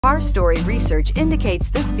Car Story research indicates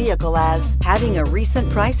this vehicle as having a recent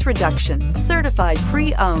price reduction, certified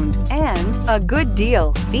pre-owned, and a good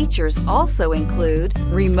deal. Features also include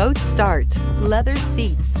remote start, leather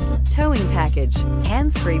seats, towing package,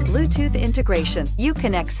 hands-free Bluetooth integration,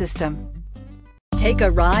 Uconnect system. Take a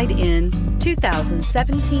ride in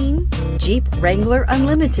 2017 Jeep Wrangler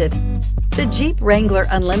Unlimited. The Jeep Wrangler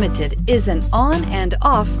Unlimited is an on- and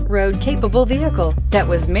off-road capable vehicle that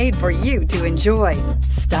was made for you to enjoy.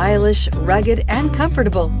 Stylish, rugged, and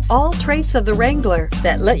comfortable, all traits of the Wrangler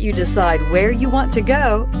that let you decide where you want to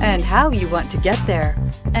go and how you want to get there,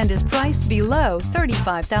 and is priced below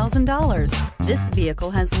 $35,000. This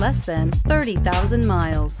vehicle has less than 30,000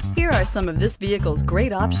 miles. Here are some of this vehicle's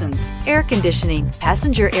great options: air conditioning,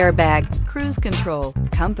 passenger airbag, cruise control,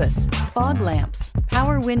 compass, fog lamps,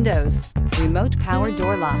 power windows, remote power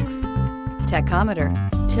door locks, tachometer,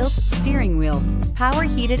 tilt steering wheel, power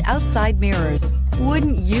heated outside mirrors.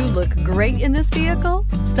 Wouldn't you look great in this vehicle?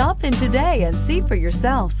 Stop in today and see for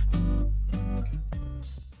yourself.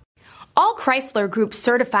 All Chrysler Group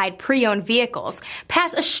certified pre-owned vehicles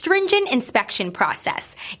pass a stringent inspection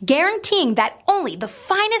process, guaranteeing that only the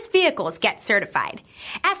finest vehicles get certified.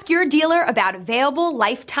 Ask your dealer about available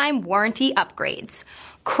lifetime warranty upgrades.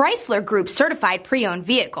 Chrysler Group certified pre-owned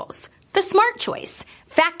vehicles, the smart choice,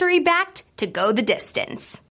 factory backed to go the distance.